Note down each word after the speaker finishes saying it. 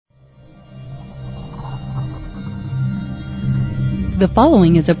The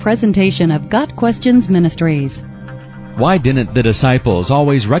following is a presentation of Got Questions Ministries. Why didn't the disciples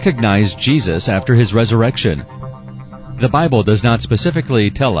always recognize Jesus after his resurrection? The Bible does not specifically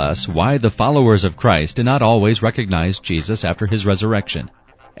tell us why the followers of Christ did not always recognize Jesus after his resurrection.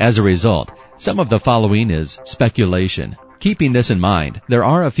 As a result, some of the following is speculation. Keeping this in mind, there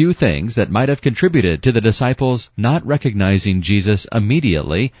are a few things that might have contributed to the disciples not recognizing Jesus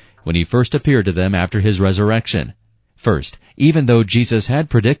immediately when he first appeared to them after his resurrection. First, even though Jesus had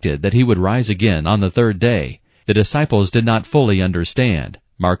predicted that he would rise again on the third day, the disciples did not fully understand,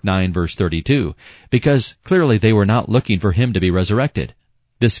 Mark 9 verse 32, because clearly they were not looking for him to be resurrected.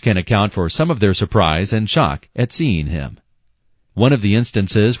 This can account for some of their surprise and shock at seeing him. One of the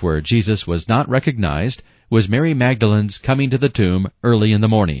instances where Jesus was not recognized was Mary Magdalene's coming to the tomb early in the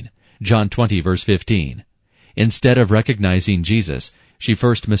morning, John 20 verse 15. Instead of recognizing Jesus, she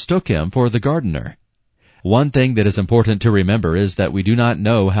first mistook him for the gardener. One thing that is important to remember is that we do not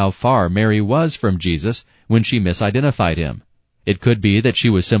know how far Mary was from Jesus when she misidentified him. It could be that she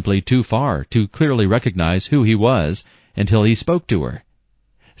was simply too far to clearly recognize who he was until he spoke to her.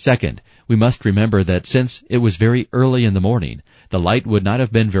 Second, we must remember that since it was very early in the morning, the light would not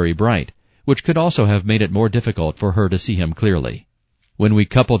have been very bright, which could also have made it more difficult for her to see him clearly. When we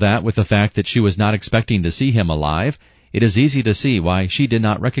couple that with the fact that she was not expecting to see him alive, it is easy to see why she did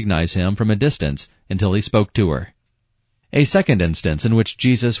not recognize him from a distance until he spoke to her. A second instance in which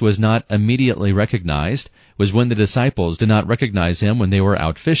Jesus was not immediately recognized was when the disciples did not recognize him when they were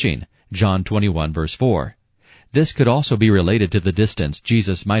out fishing, John 21 verse 4. This could also be related to the distance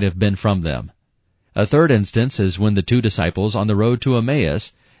Jesus might have been from them. A third instance is when the two disciples on the road to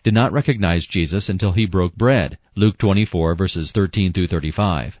Emmaus did not recognize Jesus until he broke bread, Luke 24 verses 13 through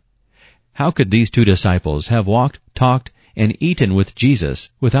 35. How could these two disciples have walked, talked, and eaten with Jesus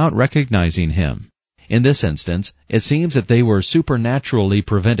without recognizing him? In this instance, it seems that they were supernaturally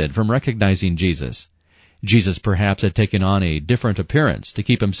prevented from recognizing Jesus. Jesus perhaps had taken on a different appearance to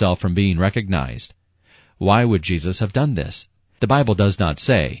keep himself from being recognized. Why would Jesus have done this? The Bible does not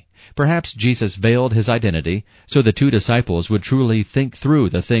say. Perhaps Jesus veiled his identity so the two disciples would truly think through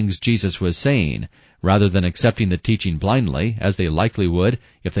the things Jesus was saying, rather than accepting the teaching blindly, as they likely would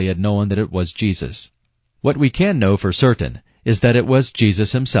if they had known that it was Jesus. What we can know for certain is that it was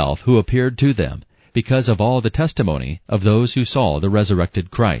Jesus himself who appeared to them, because of all the testimony of those who saw the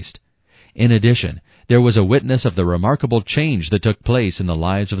resurrected Christ. In addition, there was a witness of the remarkable change that took place in the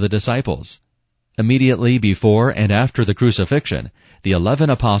lives of the disciples. Immediately before and after the crucifixion, the 11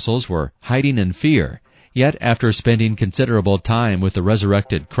 apostles were hiding in fear, yet after spending considerable time with the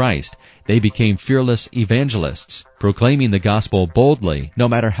resurrected Christ, they became fearless evangelists, proclaiming the gospel boldly no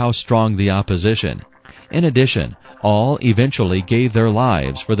matter how strong the opposition. In addition, all eventually gave their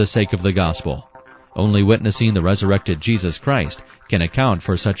lives for the sake of the gospel. Only witnessing the resurrected Jesus Christ can account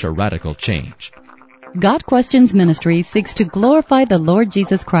for such a radical change. Got Questions Ministry seeks to glorify the Lord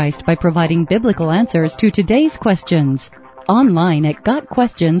Jesus Christ by providing biblical answers to today's questions. Online at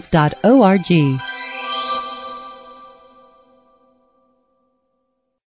GotQuestions.org.